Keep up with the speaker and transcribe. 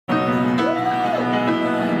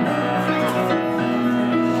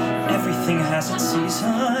has its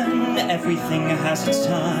season, everything has its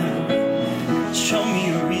time. Show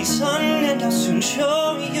me a reason and I'll soon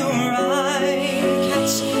show you right.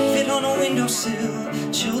 Cats fit on a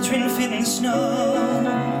windowsill, children fit in the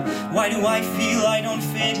snow. Why do I feel I don't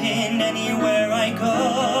fit in anywhere I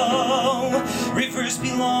go? Rivers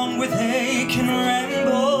belong where they can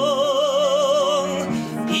ramble,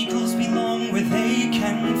 eagles belong where they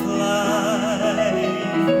can fly.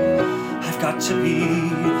 I've got to be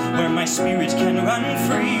where my spirit can run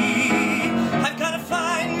free. I've got to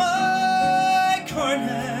find my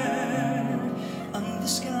corner under the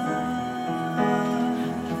sky.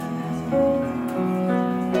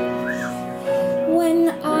 When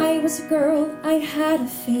I was a girl, I had a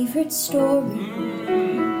favorite story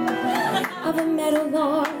of a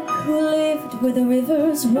meadowlark who lived where the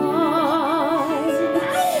rivers wide.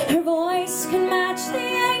 Her voice can match the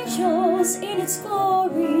angels in its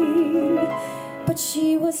glory, but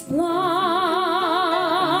she was blind.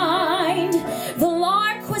 The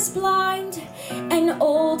lark was blind. An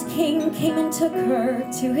old king came and took her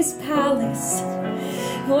to his palace,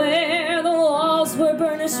 where the walls were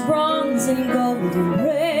burnished bronze and gold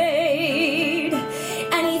arrayed.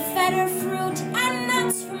 And he fed her fruit and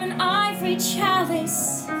nuts from an ivory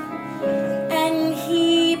chalice, and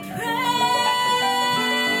he prayed,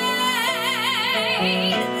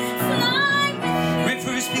 fly with me.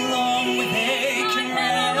 Rivers belong where they can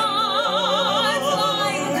ramble,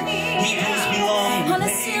 fly with me. eagles belong where On a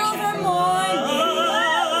they silver can morning.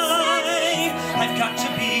 fly. I've got to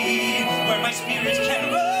be where my spirit can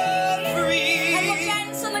run free. And we'll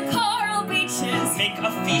dance on the coral beaches, Make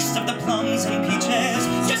a feast of the plums and peaches,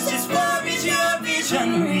 just as far as your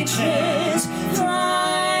vision reaches.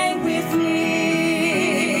 fly with me.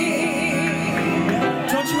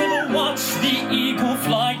 Don't you ever watch the eagle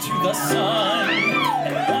fly to the sun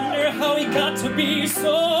and wonder how he got to be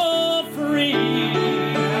so free?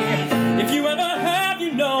 If you ever have,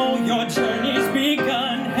 you know your journey's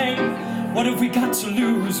begun. Hey, what have we got to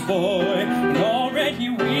lose, boy? Already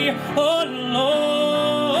we are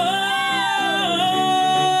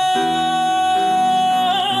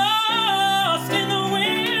lost in the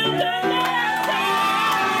wilderness.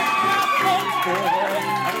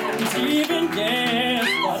 And even guess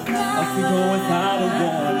what? Off we go without a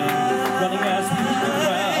warning, running as we hit the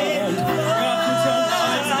ground. Rock until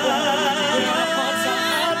eyes are blind, our hearts are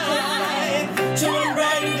out of line. To a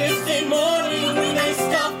bright and distant morning, we may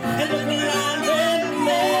stop and look around and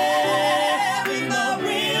live in the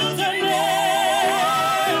wilderness.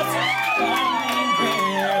 Finding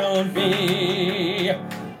will be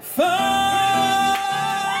fun.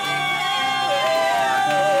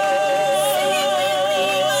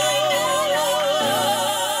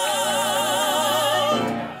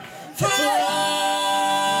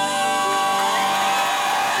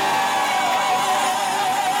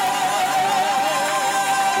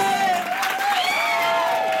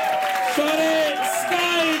 Schwartz,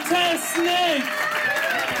 Skye, Tess,